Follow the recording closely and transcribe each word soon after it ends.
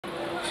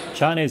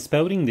China is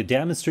building the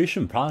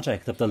demonstration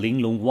project of the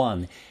Linglong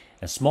 1,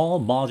 a small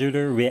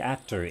modular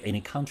reactor in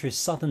the country's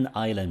southern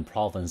island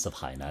province of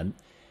Hainan.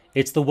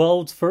 It's the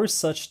world's first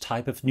such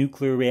type of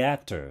nuclear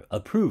reactor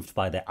approved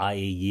by the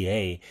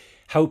IAEA,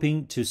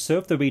 hoping to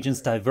serve the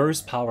region's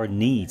diverse power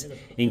needs,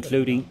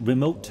 including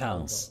remote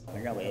towns.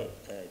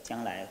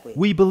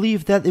 We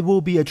believe that it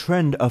will be a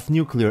trend of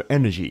nuclear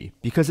energy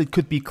because it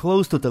could be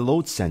close to the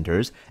load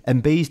centers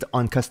and based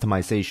on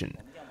customization.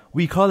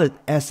 We call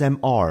it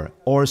SMR,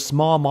 or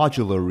Small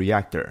Modular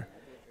Reactor.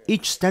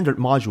 Each standard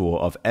module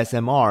of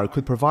SMR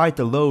could provide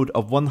the load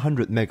of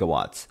 100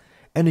 megawatts,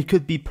 and it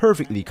could be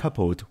perfectly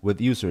coupled with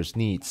users'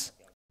 needs.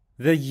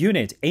 The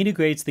unit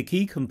integrates the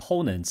key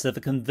components of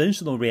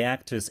conventional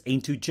reactors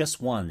into just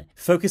one,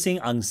 focusing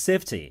on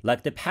safety,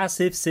 like the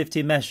passive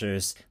safety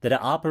measures that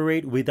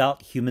operate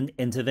without human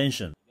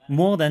intervention.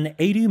 More than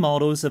 80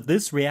 models of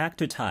this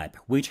reactor type,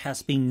 which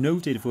has been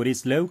noted for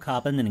its low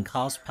carbon and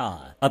cost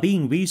power, are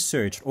being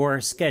researched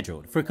or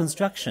scheduled for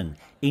construction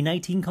in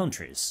 19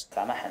 countries.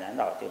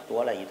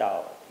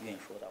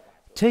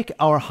 Take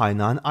our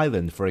Hainan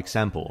island, for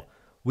example.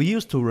 We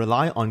used to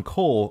rely on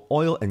coal,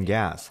 oil, and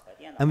gas,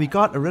 and we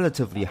got a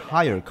relatively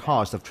higher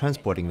cost of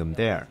transporting them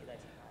there.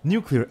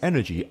 Nuclear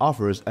energy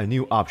offers a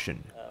new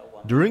option.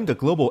 During the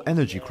global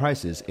energy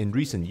crisis in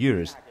recent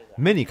years,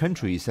 many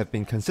countries have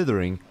been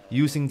considering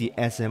using the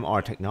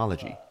SMR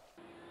technology.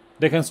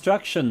 The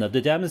construction of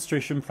the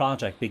demonstration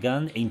project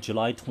began in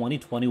July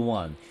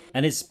 2021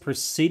 and is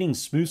proceeding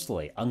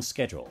smoothly on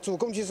schedule.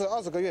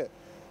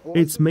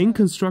 Its main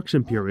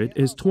construction period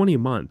is 20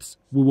 months.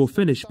 We will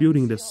finish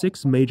building the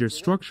 6 major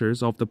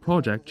structures of the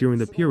project during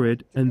the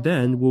period, and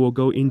then we will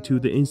go into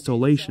the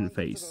installation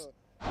phase.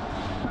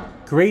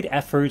 Great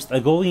efforts are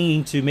going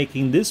into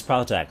making this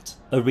project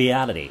a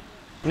reality.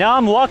 Now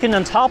I'm walking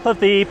on top of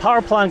the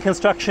power plant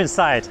construction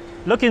site.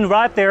 Looking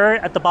right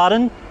there at the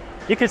bottom,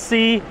 you can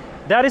see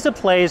that is a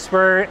place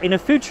where in the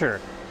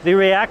future the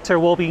reactor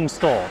will be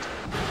installed.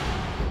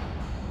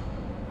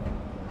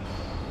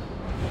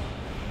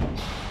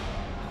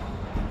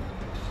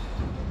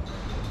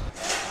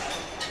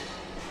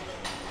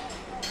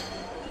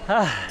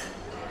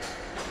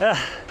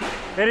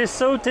 It is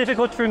so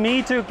difficult for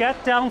me to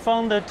get down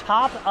from the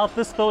top of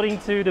this building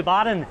to the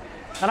bottom,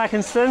 and I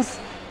can sense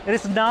it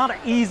is not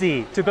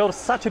easy to build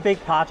such a big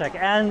project,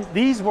 and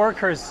these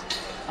workers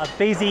are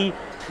busy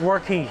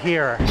working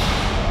here.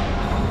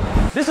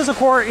 This is a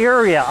core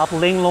area of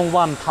Linglong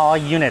 1 power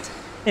unit.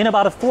 In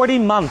about 40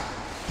 months,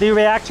 the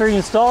reactor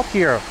installed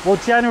here will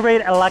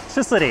generate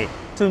electricity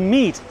to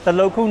meet the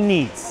local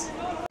needs.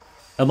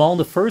 Among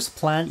the first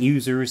plant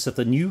users of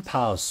the new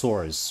power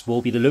source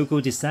will be the local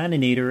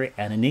desalinator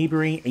and a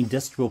neighboring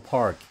industrial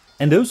park.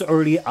 And those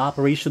early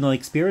operational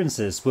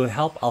experiences will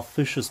help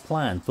officials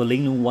plan for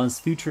Linglong 1's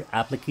future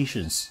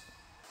applications.